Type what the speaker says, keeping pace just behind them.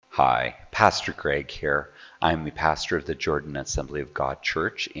Hi, Pastor Greg here. I'm the pastor of the Jordan Assembly of God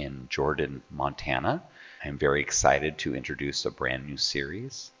Church in Jordan, Montana. I'm very excited to introduce a brand new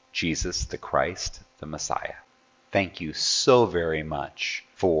series, Jesus the Christ, the Messiah. Thank you so very much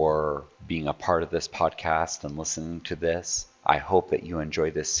for being a part of this podcast and listening to this. I hope that you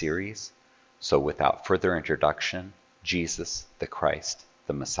enjoy this series. So without further introduction, Jesus the Christ,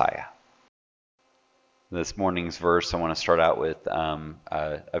 the Messiah. This morning's verse, I want to start out with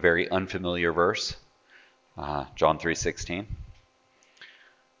a very unfamiliar verse, John 3:16.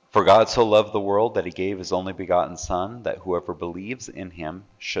 For God so loved the world that he gave his only begotten Son, that whoever believes in him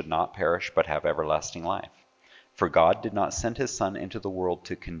should not perish but have everlasting life. For God did not send his Son into the world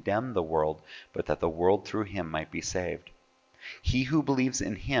to condemn the world, but that the world through him might be saved. He who believes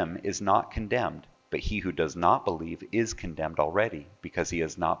in him is not condemned, but he who does not believe is condemned already, because he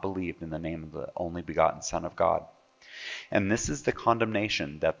has not believed in the name of the only begotten Son of God. And this is the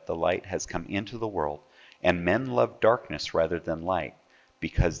condemnation, that the light has come into the world, and men love darkness rather than light,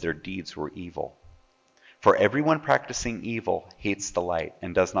 because their deeds were evil. For everyone practicing evil hates the light,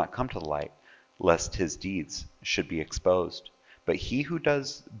 and does not come to the light, lest his deeds should be exposed. But he who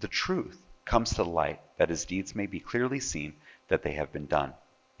does the truth comes to the light, that his deeds may be clearly seen, that they have been done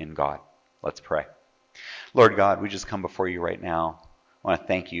in God. Let's pray. Lord God, we just come before you right now. I want to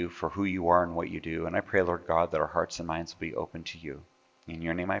thank you for who you are and what you do. And I pray, Lord God, that our hearts and minds will be open to you. In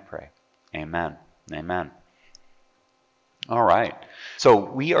your name I pray. Amen. Amen. All right. So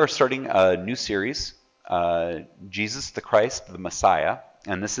we are starting a new series, Jesus the Christ, the Messiah.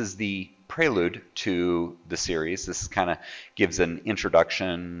 And this is the prelude to the series. This kind of gives an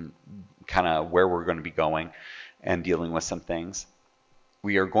introduction, kind of where we're going to be going and dealing with some things.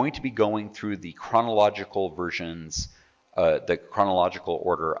 We are going to be going through the chronological versions, the chronological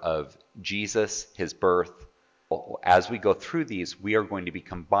order of Jesus, his birth. As we go through these, we are going to be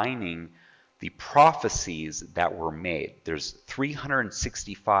combining the prophecies that were made. There's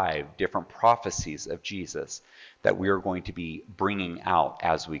 365 different prophecies of Jesus that we are going to be bringing out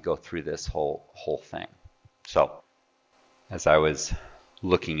as we go through this whole thing. So, as I was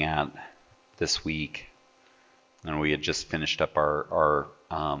looking at this week, and we had just finished up our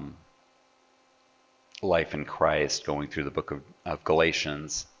life in Christ, going through the book of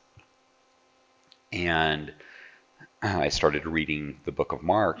Galatians. And I started reading the book of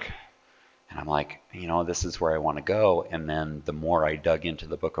Mark. And I'm like, this is where I want to go. And then the more I dug into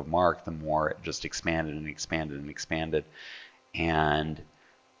the book of Mark, the more it just expanded and expanded and expanded. And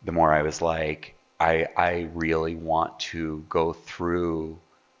the more I was like, I really want to go through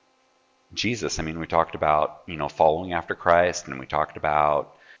Jesus. I mean, we talked about, following after Christ, and we talked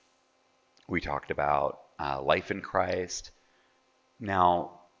about life in Christ.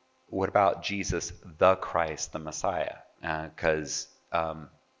 Now, what about Jesus, the Christ, the Messiah? Because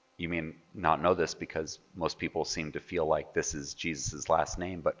you may not know this, because most people seem to feel like this is Jesus' last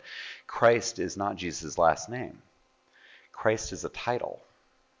name, but Christ is not Jesus' last name. Christ is a title.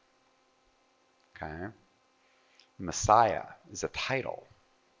 Okay? Messiah is a title.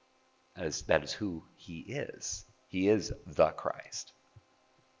 That is who he is. He is the Christ.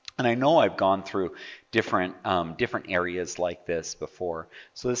 And I know I've gone through different areas like this before.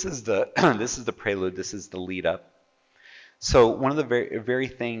 So this is the this is the prelude. This is the lead up. So one of the very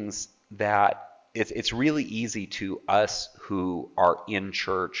things that it's really easy to us who are in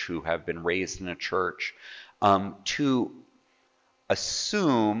church, who have been raised in a church, to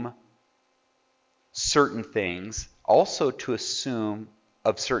assume certain things, also to assume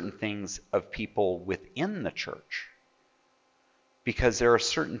of certain things of people within the church. Because there are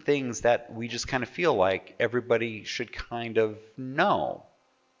certain things that we just kind of feel like everybody should kind of know.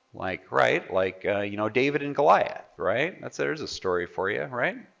 Like, right? Like, David and Goliath, right? There's a story for you,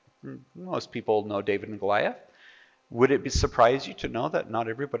 right? Most people know David and Goliath. Would it surprise you to know that not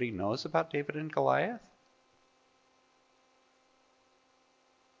everybody knows about David and Goliath?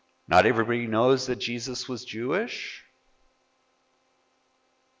 Not everybody knows that Jesus was Jewish.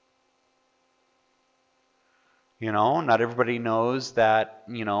 Not everybody knows that,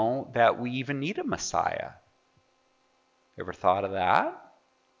 that we even need a Messiah. Ever thought of that?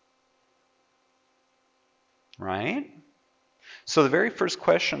 Right? So the very first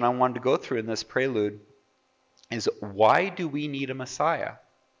question I wanted to go through in this prelude is, why do we need a Messiah?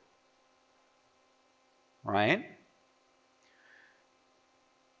 Right?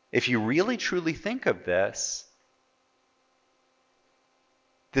 If you really truly think of this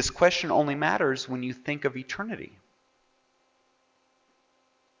question only matters when you think of eternity.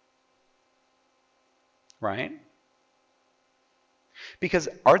 Right? Because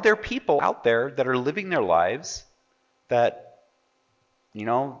are there people out there that are living their lives that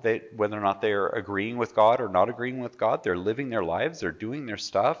whether or not they're agreeing with God or not agreeing with God, they're living their lives, they're doing their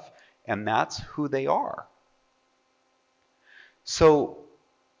stuff, and that's who they are. So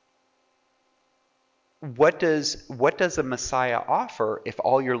what does a Messiah offer if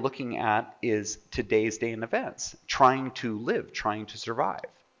all you're looking at is today's day and events, trying to live, trying to survive?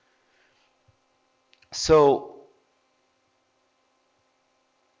 So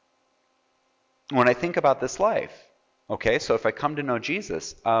when I think about this life, okay, so if I come to know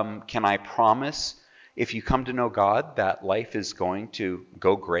Jesus, can I promise, if you come to know God, that life is going to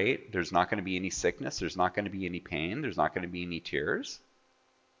go great? There's not going to be any sickness. There's not going to be any pain. There's not going to be any tears?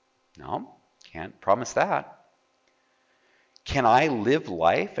 No, can't promise that. Can I live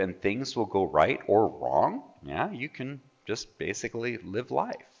life and things will go right or wrong? Yeah, you can just basically live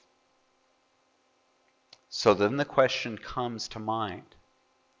life. So then the question comes to mind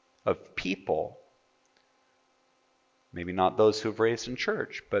of people, maybe not those who have raised in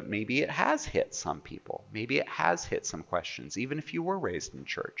church, but maybe it has hit some people. Maybe it has hit some questions, even if you were raised in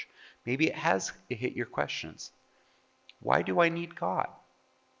church. Maybe it has hit your questions. Why do I need God?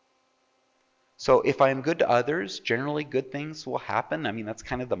 So if I am good to others, generally good things will happen. I mean, that's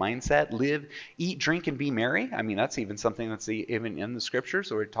kind of the mindset. Live, eat, drink, and be merry. I mean, that's even something that's even in the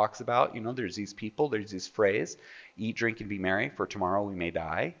scriptures where it talks about, there's these people, there's this phrase, eat, drink, and be merry, for tomorrow we may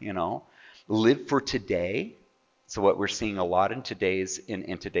die, Live for today. So what we're seeing a lot in today's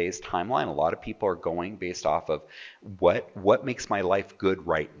timeline, a lot of people are going based off of what makes my life good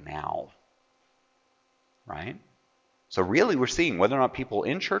right now, right? So really we're seeing, whether or not people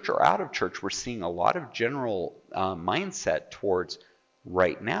in church or out of church, we're seeing a lot of general mindset towards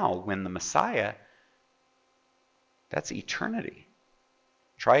right now, when the Messiah, that's eternity.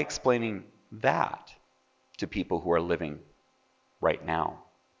 Try explaining that to people who are living right now.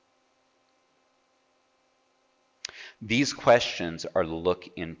 These questions are the look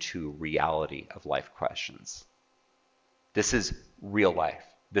into reality of life questions. This is real life.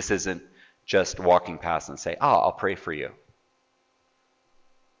 This isn't just walking past and say, I'll pray for you.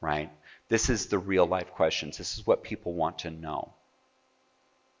 Right? This is the real life questions. This is what people want to know.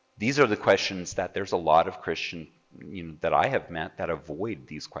 These are the questions that there's a lot of Christians that I have met that avoid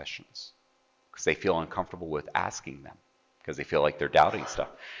these questions because they feel uncomfortable with asking them, because they feel like they're doubting stuff.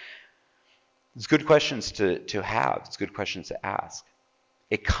 It's good questions to have. It's good questions to ask.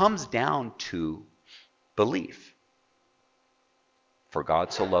 It comes down to belief. For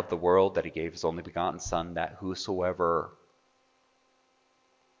God so loved the world that he gave his only begotten Son, that whosoever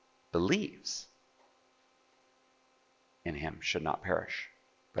believes in him should not perish,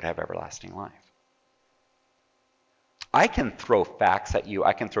 but have everlasting life. I can throw facts at you.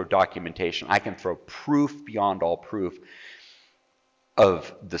 I can throw documentation. I can throw proof beyond all proof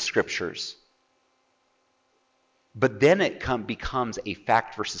of the scriptures. But then it becomes a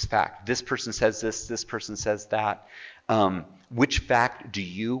fact versus fact. This person says this person says that. Which fact do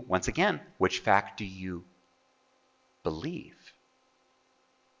you believe?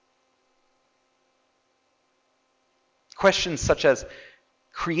 Questions such as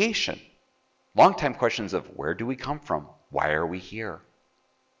creation. Long-time questions of where do we come from? Why are we here?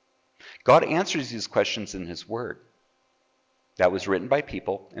 God answers these questions in his word. That was written by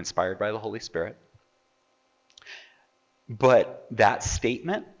people, inspired by the Holy Spirit. But that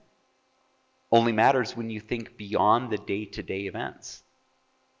statement only matters when you think beyond the day-to-day events.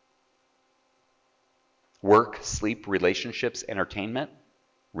 Work, sleep, relationships, entertainment,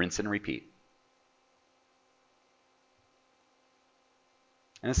 rinse and repeat.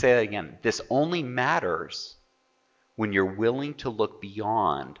 I'm going to say that again. This only matters when you're willing to look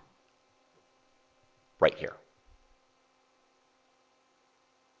beyond right here.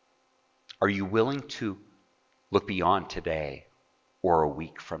 Are you willing to look beyond today, or a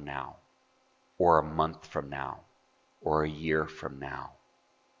week from now, or a month from now, or a year from now,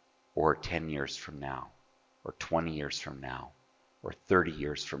 or 10 years from now, or 20 years from now, or 30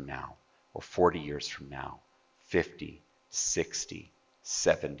 years from now, or 40 years from now, 50, 60,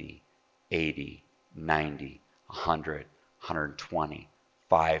 70, 80, 90, 100, 120,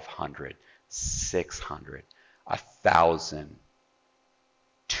 500, 600, 1,000,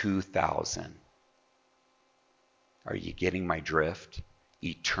 2,000. Are you getting my drift?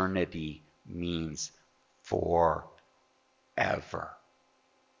 Eternity means forever.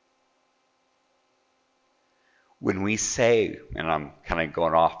 When we say, and I'm kind of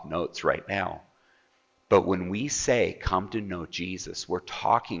going off notes right now, but when we say come to know Jesus, we're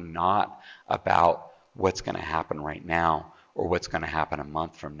talking not about what's going to happen right now or what's going to happen a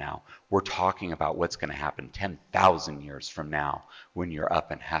month from now. We're talking about what's going to happen 10,000 years from now when you're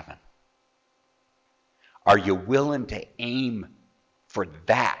up in heaven. Are you willing to aim for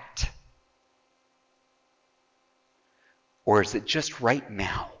that? Or is it just right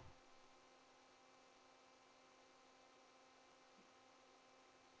now?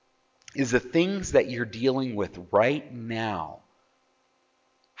 Is the things that you're dealing with right now,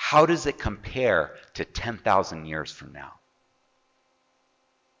 how does it compare to 10,000 years from now?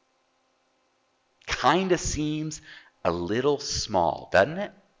 Kind of seems a little small, doesn't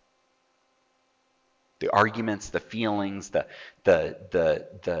it? The arguments, the feelings,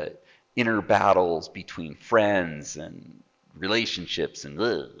 the inner battles between friends and relationships and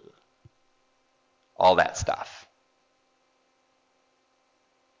all that stuff.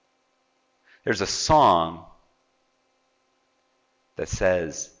 There's a song that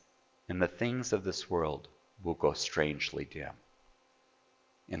says, "And the things of this world will go strangely dim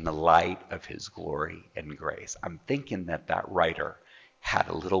in the light of his glory and grace." I'm thinking that that writer had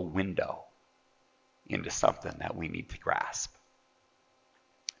a little window into something that we need to grasp.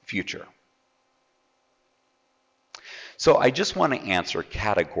 Future. So I just want to answer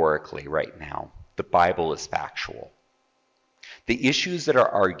categorically right now, the Bible is factual. The issues that are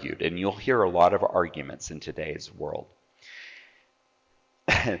argued, and you'll hear a lot of arguments in today's world.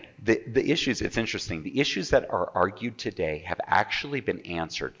 The issues, it's interesting, the issues that are argued today have actually been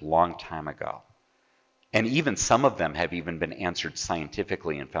answered a long time ago. And even some of them have even been answered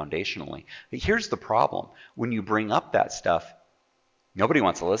scientifically and foundationally. But here's the problem. When you bring up that stuff, nobody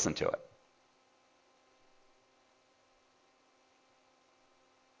wants to listen to it.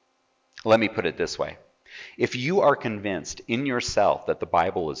 Let me put it this way. If you are convinced in yourself that the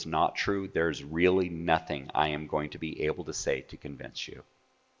Bible is not true, there's really nothing I am going to be able to say to convince you.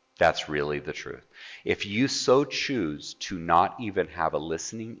 That's really the truth. If you so choose to not even have a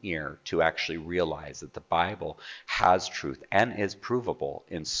listening ear to actually realize that the Bible has truth and is provable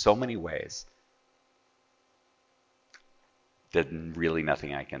in so many ways, there's really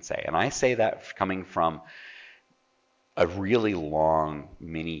nothing I can say. And I say that coming from a really long,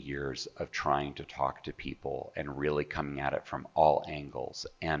 many years of trying to talk to people and really coming at it from all angles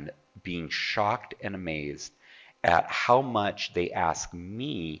and being shocked and amazed at how much they ask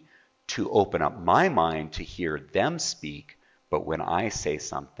me to open up my mind to hear them speak, but when I say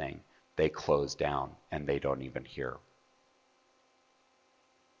something, they close down and they don't even hear.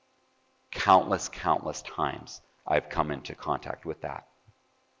 Countless times I've come into contact with that.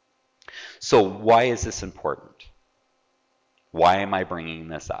 So why is this important? Why am I bringing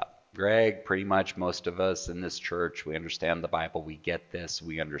this up? Greg, pretty much most of us in this church, we understand the Bible, we get this,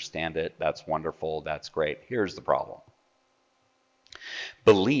 we understand it, that's wonderful, that's great. Here's the problem.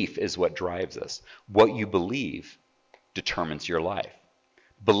 Belief is what drives us. What you believe determines your life.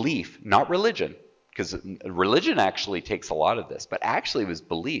 Belief, not religion, because religion actually takes a lot of this, but actually it was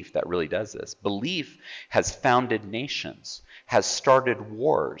belief that really does this. Belief has founded nations, has started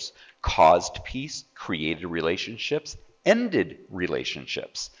wars, caused peace, created relationships, ended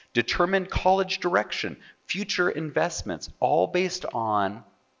relationships, determined college direction, future investments, all based on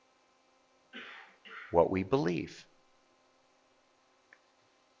what we believe.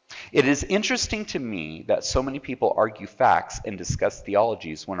 It is interesting to me that so many people argue facts and discuss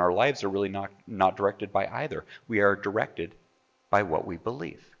theologies when our lives are really not directed by either. We are directed by what we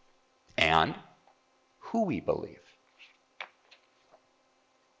believe and who we believe.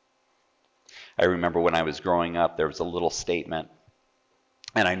 I remember when I was growing up, there was a little statement,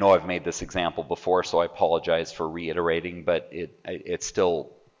 and I know I've made this example before, so I apologize for reiterating, but it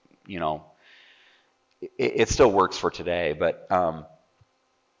still, it still works for today. But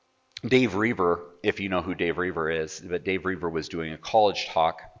Dave Reaver, if you know who Dave Reaver is, but Dave Reaver was doing a college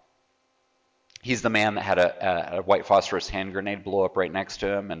talk. He's the man that had a white phosphorus hand grenade blow up right next to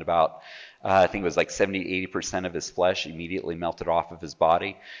him, and about, I think it was like 70-80% of his flesh immediately melted off of his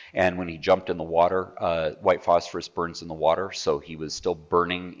body. And when he jumped in the water, white phosphorus burns in the water, so he was still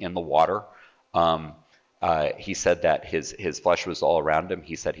burning in the water. He said that his flesh was all around him.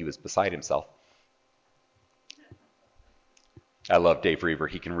 He said he was beside himself. I love Dave Reaver.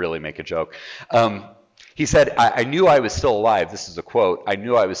 He can really make a joke. He said, I knew I was still alive. This is a quote. I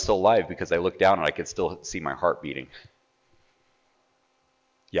knew I was still alive because I looked down and I could still see my heart beating.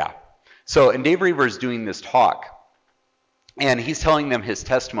 Yeah. So, and Dave Reaver is doing this talk, and he's telling them his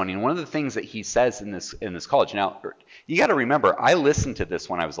testimony. And one of the things that he says in this college, now, you got to remember, I listened to this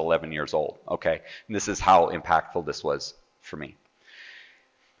when I was 11 years old, okay? And this is how impactful this was for me.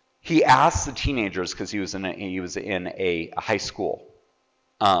 He asked the teenagers, because he was in a high school,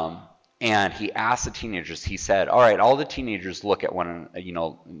 and he asked the teenagers. He said, "All right, all the teenagers, look at look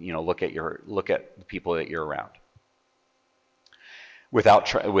at the people that you're around,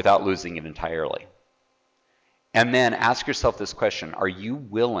 without losing it entirely. And then ask yourself this question: are you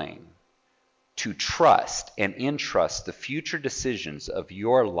willing to trust and entrust the future decisions of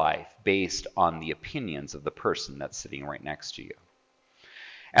your life based on the opinions of the person that's sitting right next to you?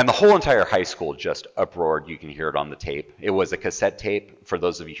 And the whole entire high school just uproared. You can hear it on the tape. It was a cassette tape. For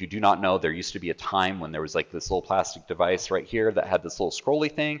those of you who do not know, there used to be a time when there was like this little plastic device right here that had this little scrolly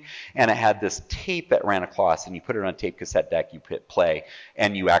thing, and it had this tape that ran across, and you put it on a tape cassette deck, you hit play,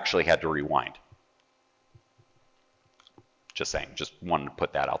 and you actually had to rewind. Just saying. Just wanted to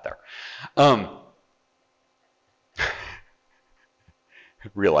put that out there.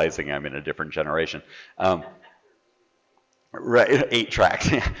 Realizing I'm in a different generation. Right, 8 tracks.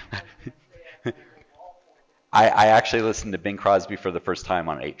 I actually listened to Bing Crosby for the first time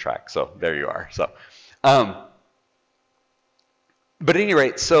on 8 track, so there you are. So, but at any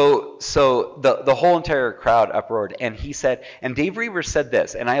rate, so the whole entire crowd uproared, and he said, and Dave Reaver said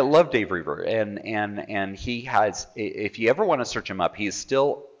this, and I love Dave Reaver, and he has, if you ever want to search him up, he's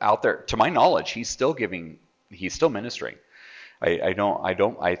still out there. To my knowledge, he's still ministering.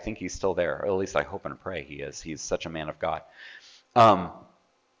 I think he's still there. Or at least I hope and pray he is. He's such a man of God.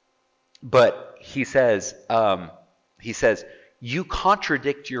 But he says, you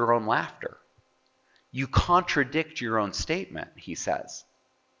contradict your own laughter. You contradict your own statement, he says.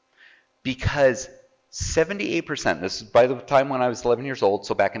 Because 78%, this is by the time when I was 11 years old,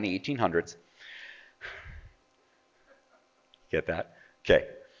 so back in the 1800s. Get that? Okay.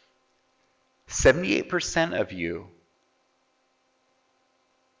 78% of you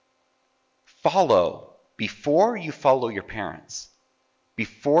follow, before you follow your parents,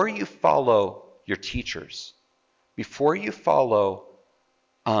 before you follow your teachers, before you follow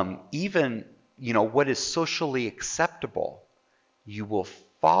even what is socially acceptable, you will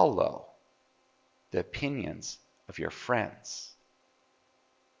follow the opinions of your friends.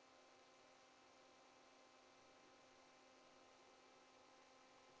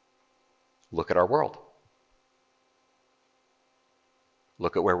 Look at our world.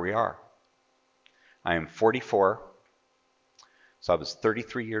 Look at where we are. I am 44, so I was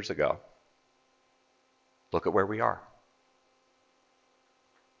 33 years ago. Look at where we are.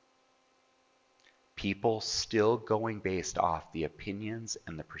 People still going based off the opinions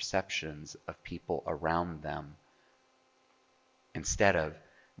and the perceptions of people around them instead of,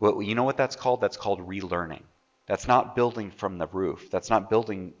 well, you know what that's called? That's called relearning. That's not building from the roof. That's not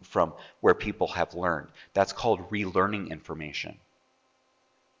building from where people have learned. That's called relearning information.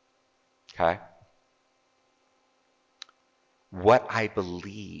 Okay? What I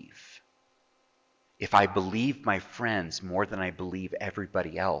believe. If I believe my friends more than I believe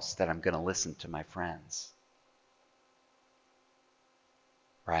everybody else, then I'm going to listen to my friends.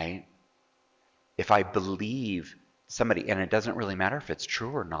 Right? If I believe somebody, and it doesn't really matter if it's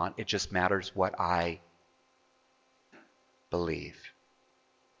true or not, it just matters what I believe.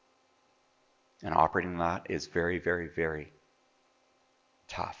 And operating that is very, very, very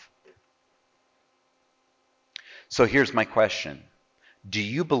tough. So here's my question. Do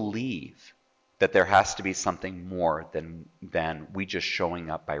you believe that there has to be something more than we just showing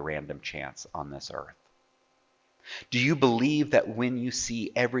up by random chance on this earth? Do you believe that when you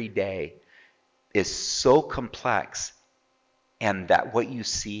see every day is so complex and that what you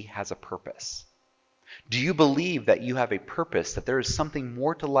see has a purpose? Do you believe that you have a purpose, that there is something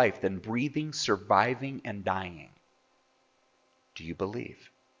more to life than breathing, surviving, and dying? Do you believe?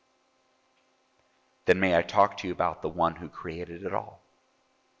 Then may I talk to you about the one who created it all.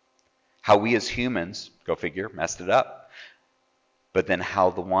 How we as humans, go figure, messed it up. But then how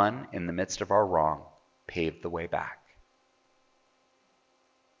the one in the midst of our wrong paved the way back.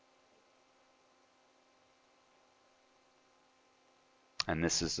 And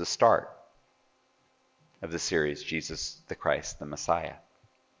this is the start of the series, Jesus the Christ, the Messiah.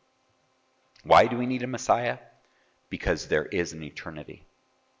 Why do we need a Messiah? Because there is an eternity.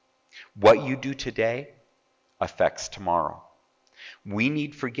 What you do today affects tomorrow. We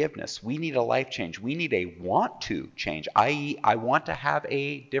need forgiveness. We need a life change. We need a want to change, i.e., I want to have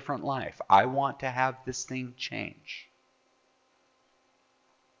a different life. I want to have this thing change.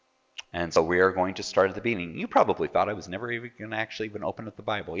 And so we are going to start at the beginning. You probably thought I was never even going to actually even open up the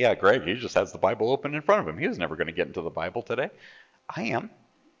Bible. Yeah, Greg, he just has the Bible open in front of him. He was never going to get into the Bible today. I am.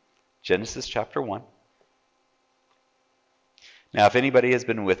 Genesis chapter 1. Now, if anybody has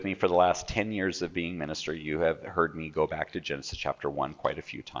been with me for the last 10 years of being minister, you have heard me go back to Genesis chapter 1 quite a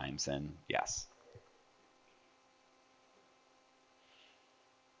few times, and yes.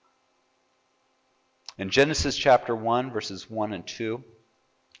 In Genesis chapter 1, verses 1 and 2,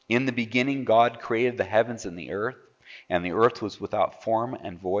 in the beginning God created the heavens and the earth, And the earth was without form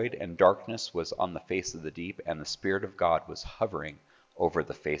and void, and darkness was on the face of the deep, and the Spirit of God was hovering over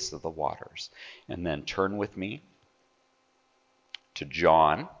the face of the waters. And then turn with me to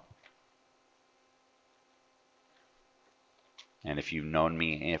John. And if you've known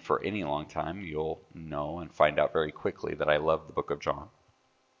me for any long time, you'll know and find out very quickly that I love the book of John.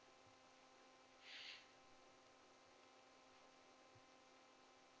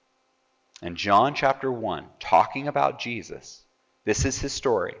 And John chapter 1, talking about Jesus, this is his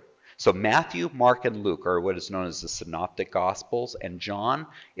story. So Matthew, Mark, and Luke are what is known as the Synoptic Gospels, and John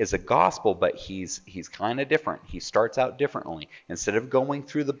is a gospel, but he's kind of different. He starts out differently. Instead of going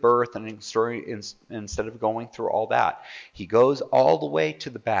through the birth and story, instead of going through all that, he goes all the way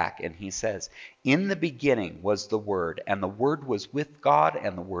to the back, and he says, "In the beginning was the Word, and the Word was with God,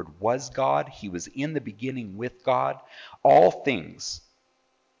 and the Word was God. He was in the beginning with God. All things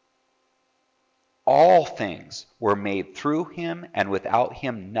were made through him, and without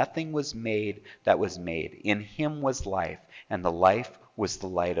him nothing was made that was made. In him was life, and the life was the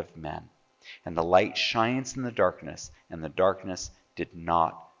light of men. And the light shines in the darkness, and the darkness did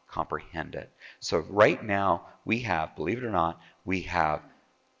not comprehend it." So right now we have, believe it or not, we have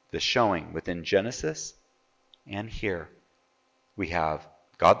the showing within Genesis, and here we have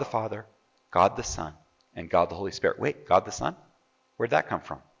God the Father, God the Son, and God the Holy Spirit. Wait, God the Son? Where'd that come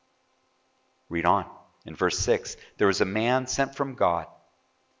from? Read on. In verse 6, there was a man sent from God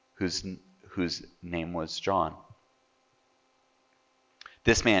whose name was John.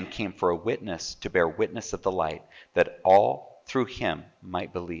 This man came for a witness, to bear witness of the light, that all through him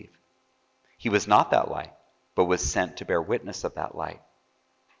might believe. He was not that light, but was sent to bear witness of that light.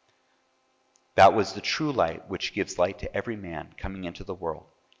 That was the true light, which gives light to every man coming into the world.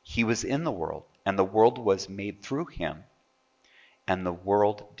 He was in the world, and the world was made through him, and the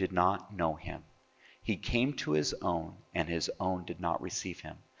world did not know him. He came to his own, and his own did not receive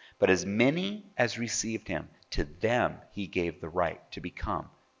him. But as many as received him, to them he gave the right to become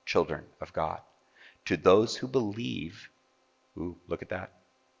children of God. To those who believe, ooh, look at that,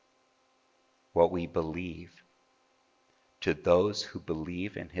 what we believe. To those who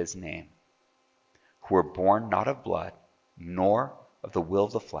believe in his name, who were born not of blood, nor of the will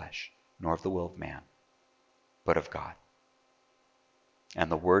of the flesh, nor of the will of man, but of God. And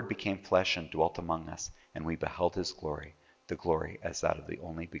the Word became flesh and dwelt among us, and we beheld his glory, the glory as that of the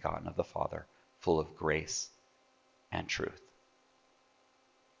only begotten of the Father, full of grace and truth.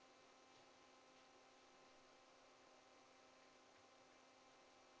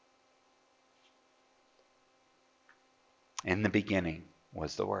 In the beginning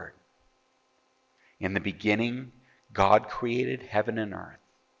was the Word. In the beginning, God created heaven and earth.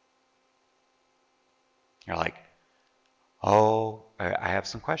 You're like, oh, I have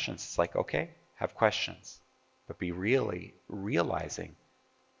some questions. It's like, okay, have questions. But be really realizing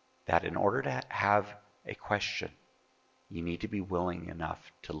that in order to have a question, you need to be willing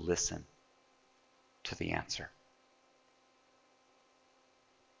enough to listen to the answer.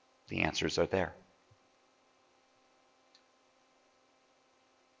 The answers are there.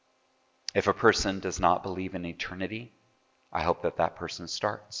 If a person does not believe in eternity, I hope that that person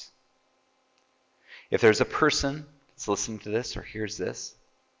starts. If there's a person that's listening to this or hears this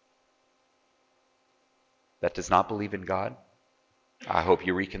that does not believe in God, I hope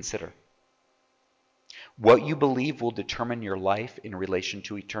you reconsider. What you believe will determine your life in relation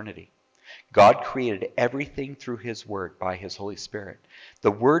to eternity. God created everything through his Word by his Holy Spirit.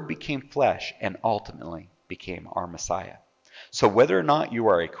 The Word became flesh and ultimately became our Messiah. So whether or not you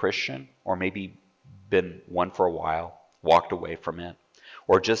are a Christian, or maybe been one for a while, walked away from it,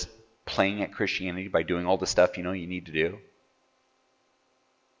 or just playing at Christianity by doing all the stuff you know you need to do,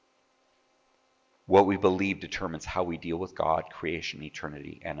 what we believe determines how we deal with God, creation,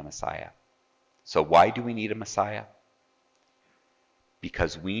 eternity, and a Messiah. So why do we need a Messiah?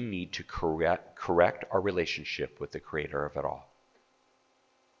 Because we need to correct our relationship with the Creator of it all,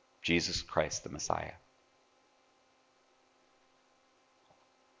 Jesus Christ, the Messiah.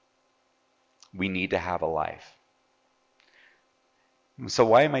 We need to have a life. So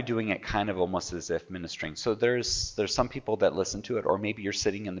why am I doing it kind of almost as if ministering? So there's some people that listen to it, or maybe you're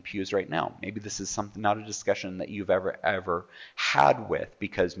sitting in the pews right now. Maybe this is something, not a discussion that you've ever had with,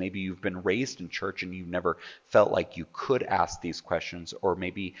 because maybe you've been raised in church and you've never felt like you could ask these questions, or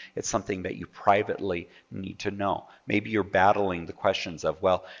maybe it's something that you privately need to know. Maybe you're battling the questions of,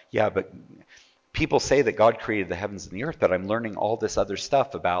 well, yeah, but people say that God created the heavens and the earth, but I'm learning all this other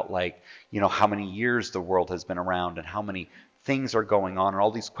stuff about, like, how many years the world has been around and how many things are going on, and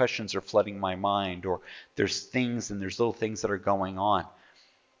all these questions are flooding my mind, or there's things and there's little things that are going on.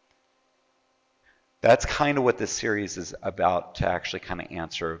 That's kind of what this series is about, to actually kind of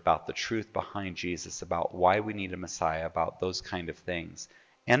answer about the truth behind Jesus, about why we need a Messiah, about those kind of things.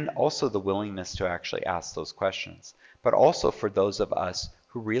 And also the willingness to actually ask those questions. But also for those of us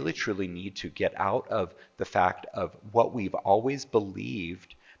who really truly need to get out of the fact of what we've always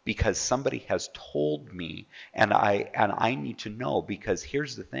believed because somebody has told me, and I need to know, because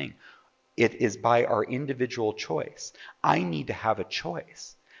here's the thing. It is by our individual choice. I need to have a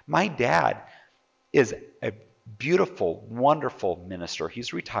choice. My dad is a beautiful, wonderful minister.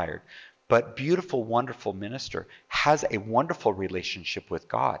 He's retired, but beautiful, wonderful minister, has a wonderful relationship with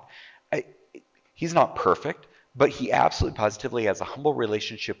God. He's not perfect, but he absolutely positively has a humble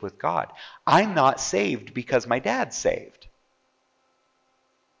relationship with God. I'm not saved because my dad's saved.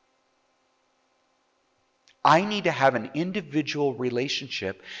 I need to have an individual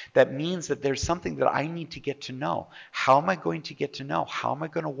relationship. That means that there's something that I need to get to know. How am I going to get to know? How am I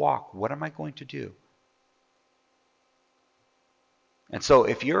going to walk? What am I going to do? And so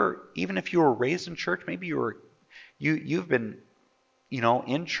even if you were raised in church, maybe you've been,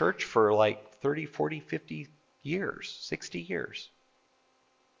 in church for like 30, 40, 50 years, 60 years.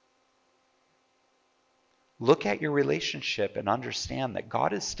 Look at your relationship and understand that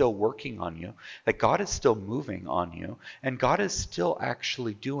God is still working on you, that God is still moving on you, and God is still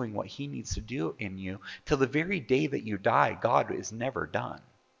actually doing what he needs to do in you till the very day that you die. God is never done.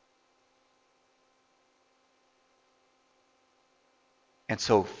 And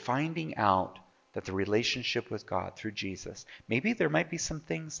so finding out that the relationship with God through Jesus, maybe there might be some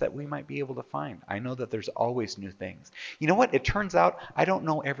things that we might be able to find. I know that there's always new things. You know what? It turns out I don't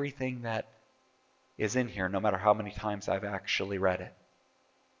know everything that is in here, no matter how many times I've actually read it.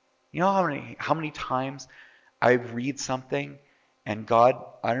 You know how many times I read something and God,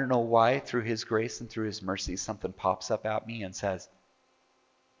 I don't know why, through his grace and through his mercy, something pops up at me and says,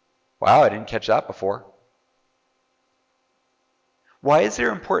 wow, I didn't catch that before. Why is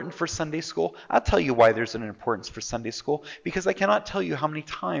there important for Sunday school? I'll tell you why there's an importance for Sunday school. Because I cannot tell you how many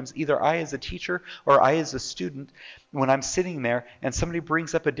times, either I as a teacher or I as a student, when I'm sitting there and somebody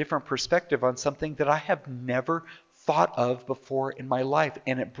brings up a different perspective on something that I have never thought of before in my life,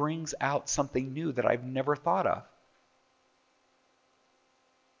 and it brings out something new that I've never thought of.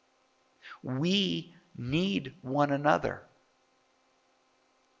 We need one another.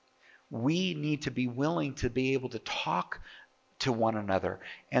 We need to be willing to be able to talk to one another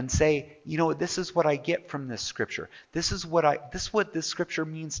and say, this is what I get from this scripture. This is what this scripture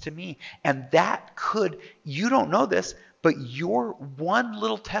means to me. And that you don't know this, but your one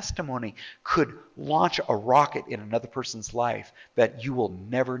little testimony could launch a rocket in another person's life that you will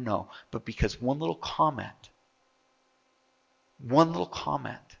never know. But because one little comment,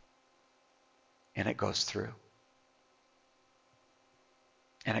 and it goes through.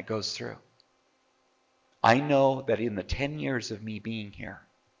 And it goes through. I know that in the 10 years of me being here,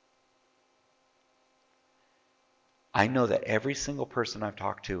 I know that every single person I've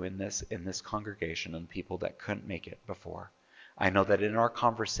talked to in this congregation, and people that couldn't make it before, I know that in our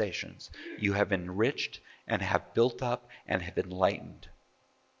conversations, you have enriched and have built up and have enlightened.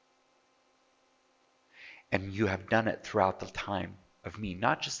 And you have done it throughout the time of me,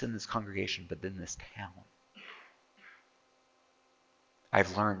 not just in this congregation, but in this town.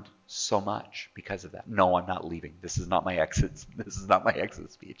 I've learned so much because of that. No, I'm not leaving. This is not my exit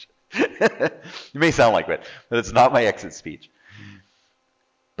speech. It may sound like it, but it's not my exit speech.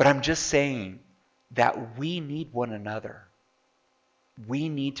 But I'm just saying that we need one another. We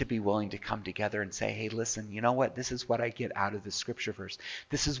need to be willing to come together and say, hey, listen, you know what? This is what I get out of this scripture verse.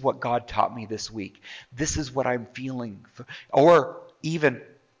 This is what God taught me this week. This is what I'm feeling. Or even,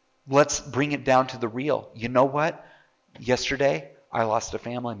 let's bring it down to the real. You know what? Yesterday, I lost a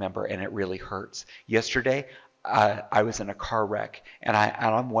family member, and it really hurts. Yesterday, I was in a car wreck, and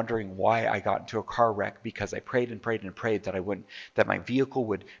I'm wondering why I got into a car wreck, because I prayed and prayed and prayed that my vehicle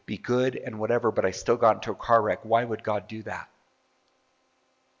would be good and whatever, but I still got into a car wreck. Why would God do that?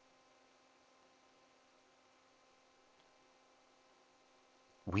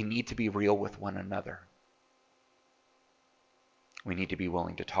 We need to be real with one another. We need to be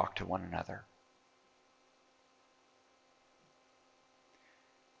willing to talk to one another.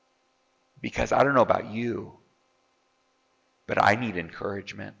 Because I don't know about you, but I need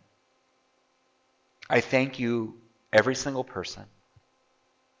encouragement. I thank you, every single person,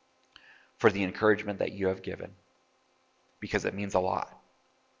 for the encouragement that you have given, because it means a lot.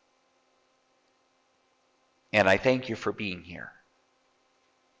 And I thank you for being here.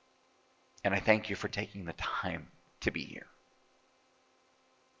 And I thank you for taking the time to be here,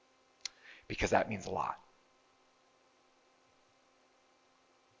 because that means a lot.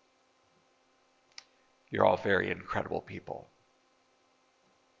 You're all very incredible people.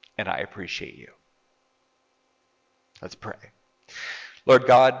 And I appreciate you. Let's pray. Lord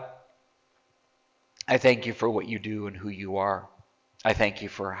God, I thank you for what you do and who you are. I thank you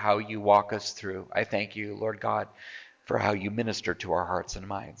for how you walk us through. I thank you, Lord God, for how you minister to our hearts and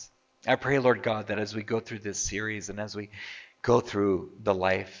minds. I pray, Lord God, that as we go through this series and as we go through the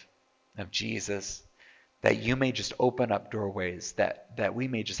life of Jesus, that you may just open up doorways, that we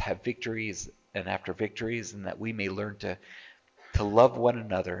may just have victories and after victories, and that we may learn to love one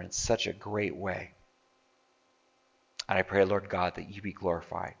another in such a great way. And I pray, Lord God, that you be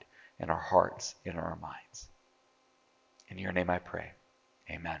glorified in our hearts, in our minds. In your name I pray.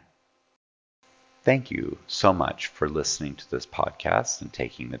 Amen. Thank you so much for listening to this podcast and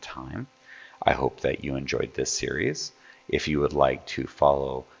taking the time. I hope that you enjoyed this series. If you would like to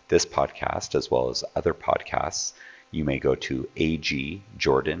follow this podcast as well as other podcasts, you may go to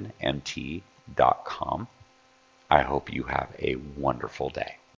agjordanmt.com. I hope you have a wonderful day.